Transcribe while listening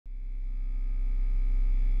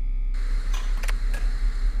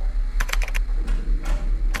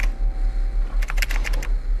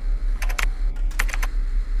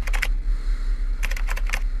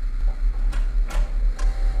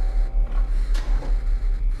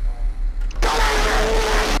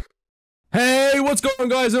What's going on,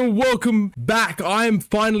 guys, and welcome back. I am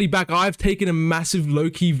finally back. I've taken a massive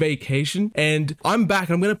low-key vacation and I'm back.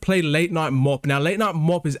 I'm gonna play Night Mop. Now, Night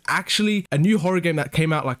Mop is actually a new horror game that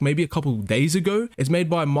came out like maybe a couple days ago. It's made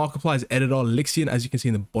by Markiplier's editor Lixian, as you can see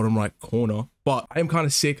in the bottom right corner. But I am kind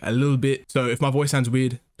of sick a little bit, so if my voice sounds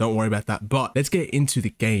weird, don't worry about that. But let's get into the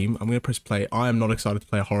game. I'm gonna press play. I am not excited to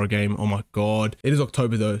play a horror game. Oh my god. It is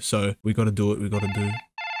October though, so we gotta do it. We gotta do.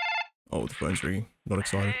 Oh, the phone's ringing. Not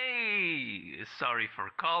excited. Sorry for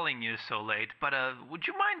calling you so late, but would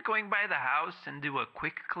you mind going by the house and do a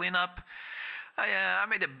quick cleanup? I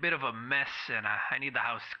made a bit of a mess and I need the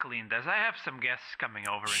house cleaned as I have some guests coming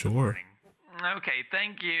over in the morning. Okay,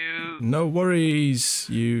 thank you. No worries.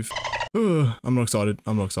 I'm not excited.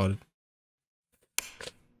 I'm not excited.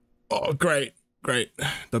 Oh, great. Great.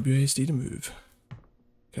 WASD to move.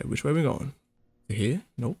 Okay, which way are we going? Here?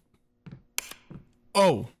 Nope.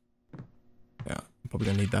 Oh. Yeah, I'm probably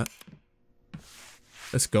gonna need that.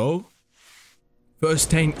 Let's go.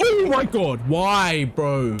 First tank. Oh my god. Why,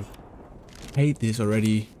 bro? Hate this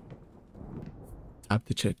already. Tap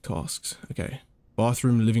to check tasks. Okay.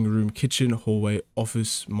 Bathroom, living room, kitchen, hallway,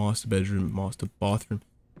 office, master bedroom, master bathroom.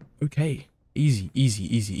 Okay. Easy,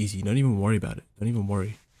 easy, easy, easy. Don't even worry about it. Don't even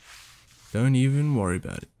worry. Don't even worry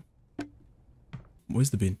about it. Where's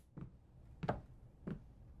the bin?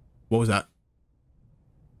 What was that?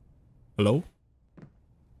 Hello?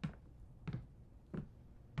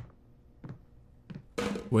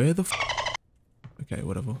 Where the f? Okay,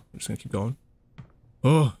 whatever. I'm just gonna keep going.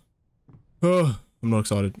 Oh. I'm not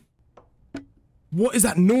excited. What is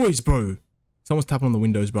that noise, bro? Someone's tapping on the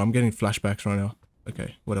windows, bro. I'm getting flashbacks right now.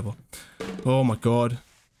 Okay, whatever. Oh my god.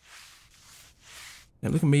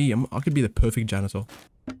 Yeah, look at me. I could be the perfect janitor.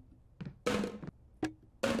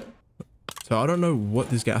 So I don't know what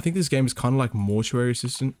this game... I think this game is kind of like Mortuary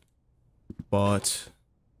Assistant. But...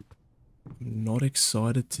 I'm not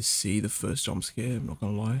excited to see the first jump scare, I'm not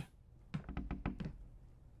gonna lie.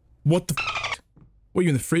 What the f? What, are you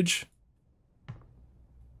in the fridge?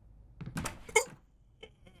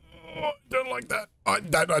 I don't like that. I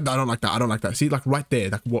don't like that. I don't like that. See, like right there.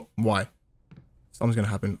 Like what? Why? Something's gonna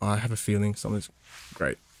happen. I have a feeling something's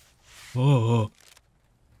great. Oh.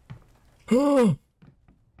 Oh.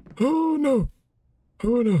 Oh no.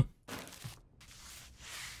 Oh no.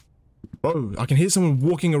 Bro, I can hear someone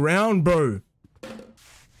walking around, bro.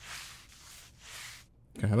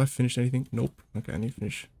 Okay, have I finished anything? Nope. Okay, I need to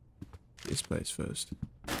finish this place first.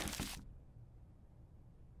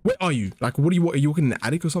 Where are you? Like, what are you walking in the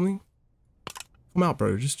attic or something? Come out,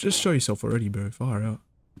 bro. Just show yourself already, bro. Far out.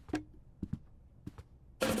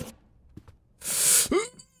 Oh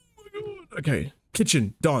my god. Okay,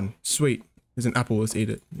 kitchen, done. Sweet. There's an apple, let's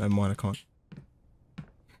eat it. Never mind, I can't.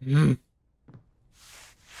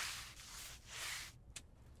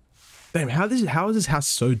 Damn, how is this house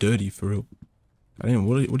so dirty for real? I don't know,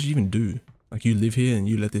 what did you even do? Like, you live here and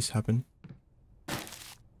you let this happen?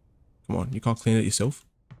 Come on, you can't clean it yourself?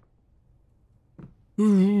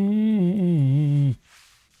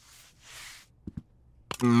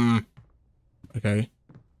 Okay.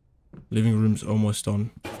 Living room's almost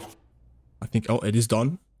done. I think, oh, it is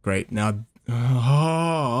done. Great, now...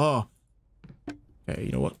 Okay,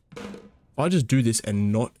 you know what? If I just do this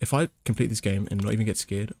and not... If I complete this game and not even get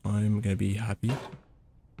scared, I'm gonna be happy.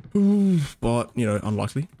 But, you know,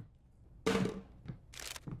 unlikely. Oh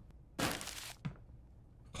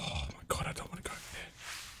my god, I don't want to go over there.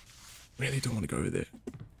 Really don't want to go over there.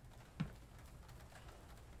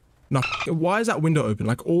 No, why is that window open?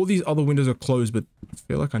 Like, all these other windows are closed, but I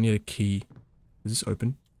feel like I need a key. Is this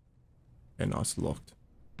open? Yeah, no, it's locked.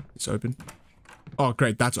 It's open. Oh,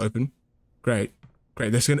 great, that's open. Great.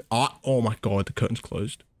 Great, this is gonna... Oh my god, the curtain's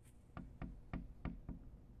closed.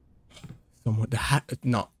 Someone... The hat...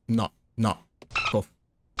 No. Cough.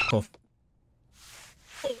 Cough.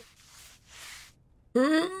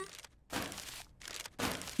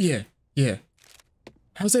 Yeah.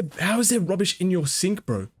 How is there rubbish in your sink,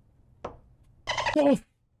 bro? Oh!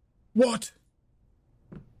 What?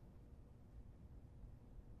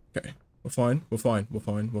 Okay, we're fine.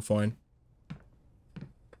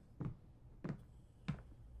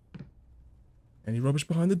 Any rubbish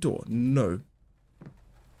behind the door? No.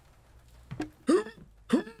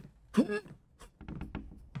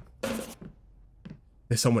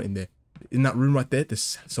 There's someone in there. In that room right there,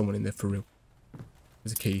 there's someone in there for real.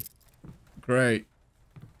 There's a key. Great.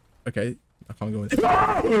 Okay, I can't go in there.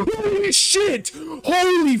 Holy shit!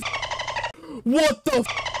 Holy f. What the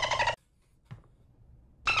f.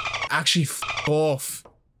 Actually, f off.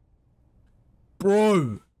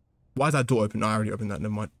 Bro. Why is that door open? No, I already opened that.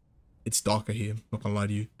 Never mind. It's darker here. I'm not gonna lie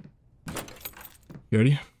to you. You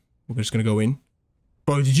ready? We're just gonna go in.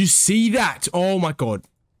 Bro, did you see that? Oh my god.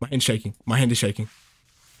 My hand's shaking. My hand is shaking.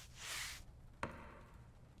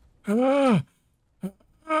 Why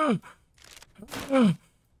are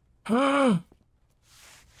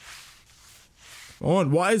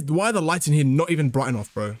the lights in here not even bright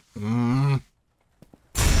enough, bro?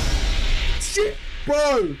 Shit,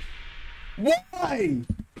 bro. Why?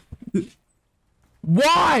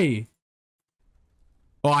 Why?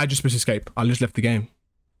 Oh, I just pressed escape. I just left the game.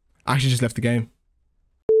 I actually just left the game.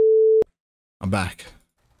 I'm back.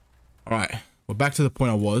 Alright, we're back to the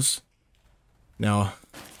point I was. Now,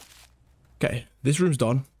 okay, this room's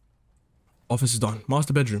done. Office is done.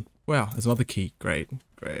 Master bedroom. Wow, there's another key. Great,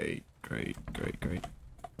 great, great, great, great.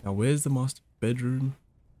 Now, where's the master bedroom?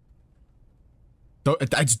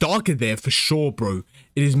 It's darker there for sure, bro.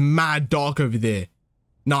 It is mad dark over there.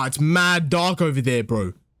 Nah, it's mad dark over there,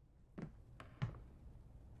 bro.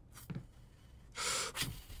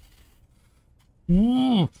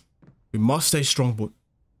 We must stay strong, but...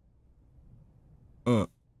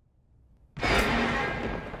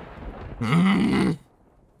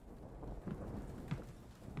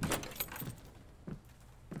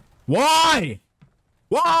 Why?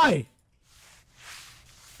 Why?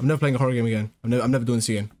 I'm never playing a horror game again. I'm never doing this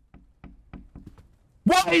again.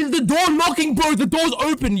 Why is the door knocking, bro? The door's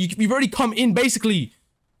open. You've already come in, basically.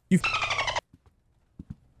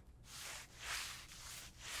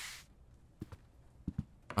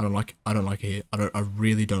 I don't like it here. I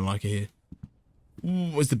really don't like it here.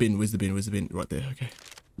 Where's the bin? Where's the bin? Where's the bin? Right there. Okay.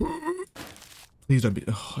 Please don't be.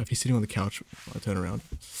 Oh, if he's sitting on the couch, I turn around.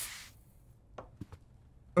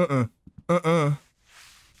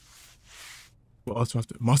 What else do I have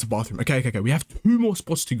to? Master bathroom. Okay, okay, okay. We have 2 more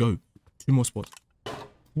spots to go. 2 more spots.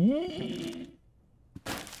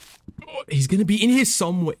 He's gonna be in here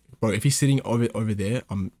somewhere, bro. If he's sitting over there,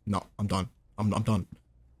 I'm done. I'm done.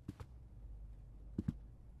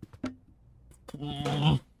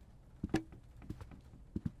 Oh.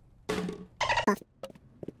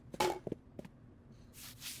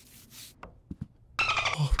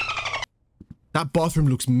 That bathroom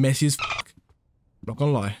looks messy as fuck. Not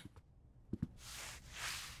gonna lie.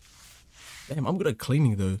 Damn, I'm good at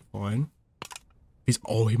cleaning though. Fine.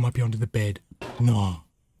 Oh, he might be under the bed. Nah.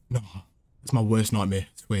 It's my worst nightmare,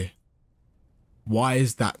 I swear. Why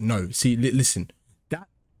is that? No. See, listen.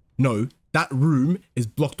 That room is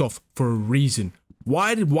blocked off for a reason.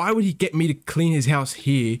 Why would he get me to clean his house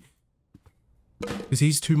here? Because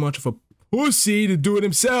he's too much of a pussy to do it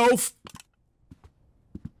himself.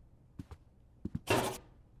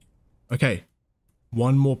 Okay.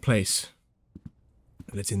 1 more place.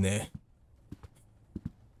 And it's in there.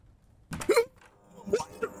 What?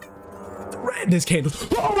 There's candles.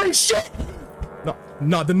 Holy shit!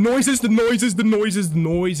 No, the noises,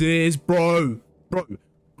 bro.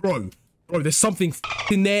 Bro, there's something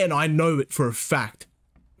in there and I know it for a fact.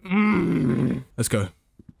 Let's go.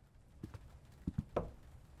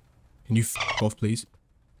 Can you off, please?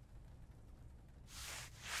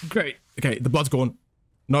 Great. Okay, the blood's gone.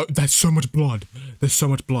 No, that's so much blood. There's so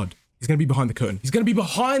much blood. He's gonna be behind the curtain. He's gonna be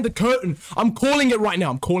behind the curtain. I'm calling it right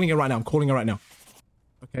now.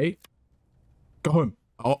 Okay. Go home.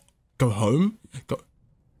 Oh, go home? Go.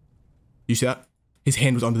 You see that? His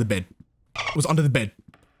hand was under the bed. Was under the bed.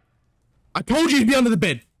 I told you to be under the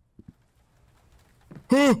bed.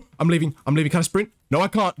 I'm leaving. Can I sprint? No, I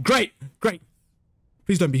can't. Great.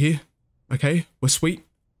 Please don't be here. Okay, we're sweet.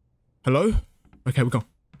 Hello? Okay, we're gone.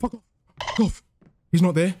 Fuck off. He's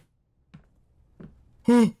not there.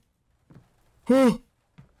 No.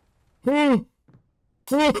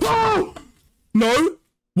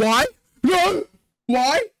 Why? No.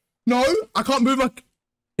 Why? No. I can't move. Like,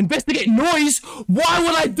 investigate noise. Why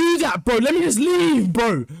would I do that, bro? Let me just leave,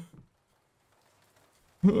 bro.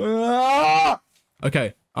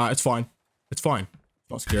 Okay. It's fine. It's fine. It's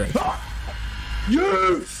not scary.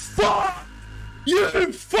 You fuck!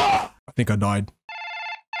 I think I died.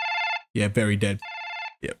 Yeah, very dead.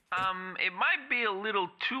 Yep. It might be a little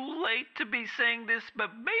too late to be saying this,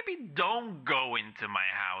 but maybe don't go into my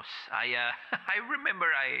house. I remember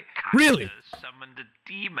I really summoned a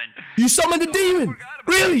demon. You summoned a demon?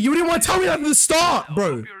 Really? You didn't want to tell me that at the start, bro. I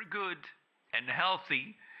hope you're good and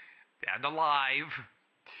healthy and alive.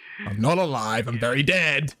 I'm not alive. I'm very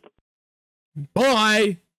dead.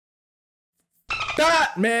 Bye.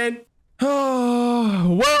 That, man.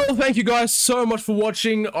 Well, thank you guys so much for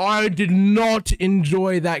watching. I did not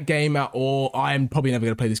enjoy that game at all. I'm probably never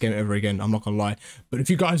going to play this game ever again. I'm not going to lie. But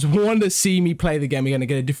if you guys want to see me play the game again and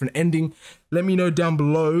get a different ending, let me know down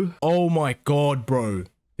below. Oh my god, bro.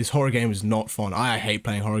 This horror game is not fun. I hate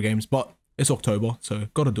playing horror games, but it's October, so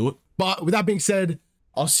gotta do it. But with that being said,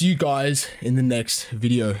 I'll see you guys in the next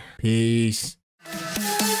video. Peace.